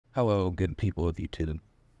Hello, good people of YouTube.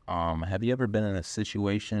 Have you ever been in a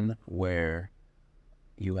situation where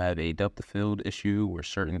you have a depth of field issue where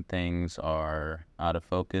certain things are out of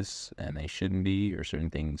focus and they shouldn't be, or certain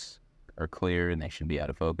things are clear and they should be out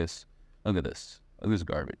of focus? Look at this. Look at this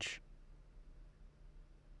garbage.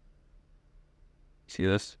 See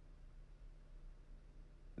this?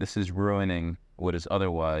 This is ruining what is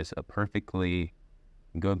otherwise a perfectly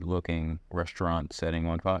good-looking restaurant setting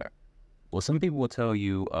on fire. Well, some people will tell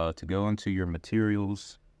you to go into your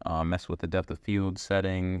materials, mess with the depth of field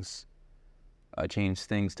settings, change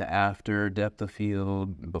things to after depth of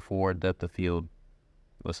field, before depth of field.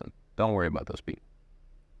 Listen, don't worry about those people.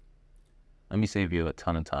 Let me save you a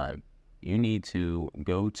ton of time. You need to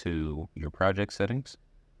go to your project settings,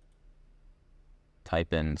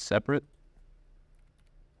 type in separate.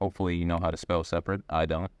 Hopefully you know how to spell separate. I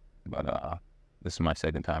don't, but this is my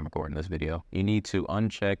second time recording this video. You need to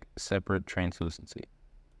uncheck separate translucency.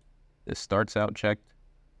 This starts out checked,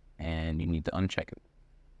 and you need to uncheck it.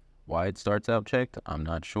 Why it starts out checked, I'm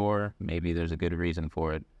not sure. Maybe there's a good reason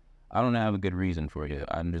for it. I don't have a good reason for you.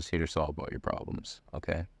 I'm just here to solve all your problems,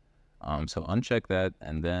 okay? So uncheck that,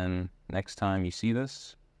 and then next time you see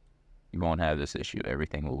this, you won't have this issue.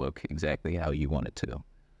 Everything will look exactly how you want it to.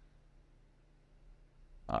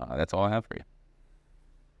 That's all I have for you.